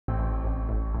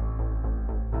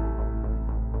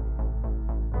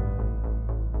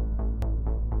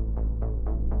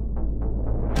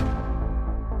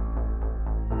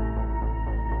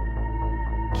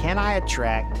can I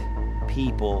attract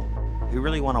people who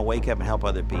really want to wake up and help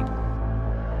other people?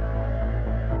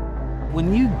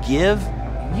 When you give,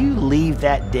 you leave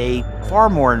that day far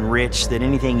more enriched than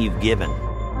anything you've given.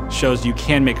 Shows you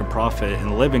can make a profit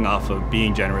and living off of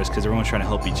being generous because everyone's trying to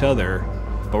help each other,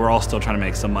 but we're all still trying to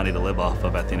make some money to live off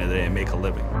of at the end of the day and make a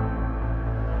living.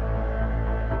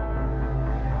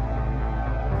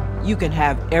 You can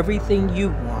have everything you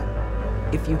want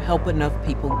if you help enough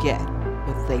people get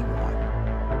what they want.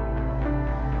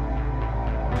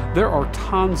 There are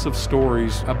tons of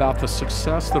stories about the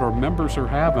success that our members are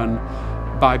having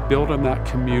by building that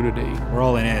community. We're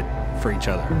all in it for each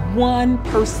other. One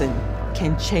person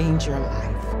can change your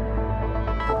life.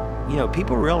 You know,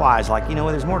 people realize, like, you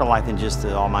know, there's more to life than just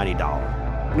the almighty dollar.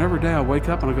 And every day I wake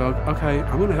up and I go, okay,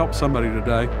 I'm going to help somebody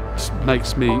today. It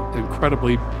makes me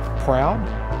incredibly proud.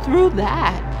 Through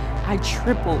that, I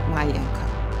tripled my income.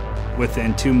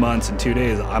 Within 2 months and 2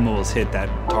 days, I almost hit that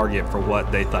target for what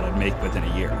they thought I'd make within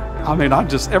a year. I mean,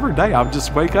 every day I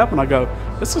just wake up and I go,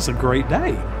 this is a great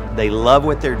day. They love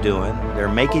what they're doing, they're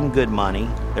making good money,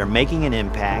 they're making an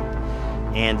impact,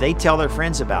 and they tell their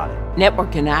friends about it.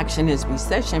 Network in Action is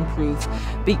recession-proof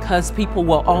because people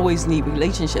will always need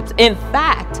relationships. In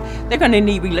fact, they're going to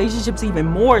need relationships even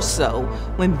more so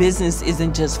when business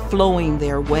isn't just flowing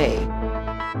their way.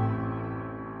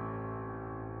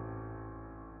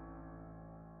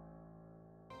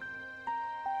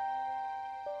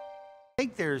 I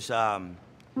think there's a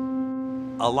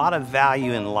lot of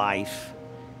value in life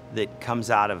that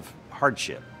comes out of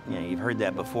hardship. You know, you've heard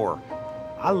that before.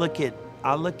 I look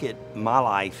at my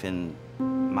life and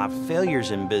my failures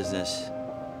in business.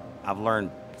 I've learned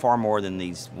far more than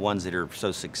these ones that are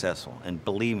so successful. And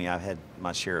believe me, I've had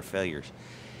my share of failures.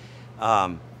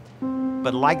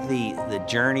 But like the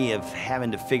journey of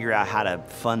having to figure out how to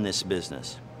fund this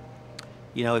business.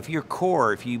 You know, if you're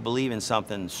core, if you believe in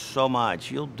something so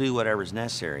much, you'll do whatever's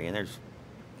necessary. And there's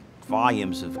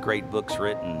volumes of great books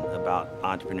written about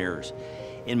entrepreneurs.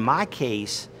 In my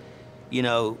case, you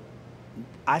know,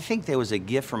 I think there was a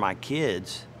gift for my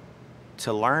kids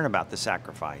to learn about the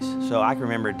sacrifice. So I can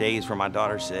remember days where my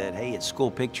daughter said, hey, it's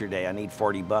school picture day, I need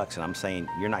 40 bucks. And I'm saying,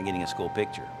 you're not getting a school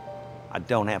picture. I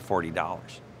don't have $40.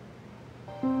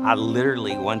 I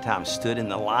literally one time stood in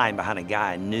the line behind a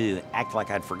guy I knew, acted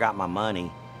like I'd forgot my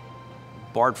money,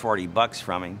 borrowed 40 bucks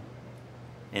from him,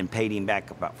 and paid him back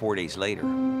about 4 days later.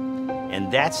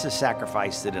 And that's the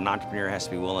sacrifice that an entrepreneur has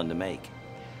to be willing to make.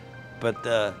 But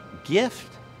the gift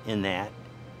in that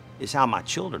is how my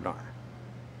children are.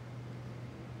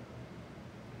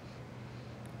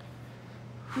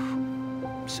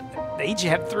 So they each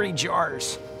have 3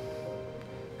 jars.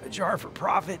 A jar for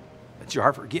profit, a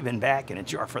jar for giving back, and a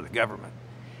jar for the government.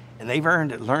 And they've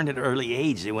learned at an early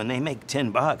age that when they make 10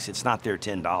 bucks, it's not their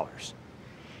 $10.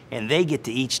 And they get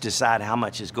to each decide how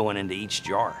much is going into each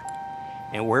jar.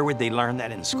 And where would they learn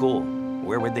that in school?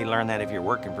 Where would they learn that if you're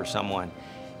working for someone?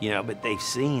 You know, but they've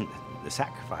seen the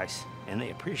sacrifice and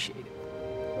they appreciate it.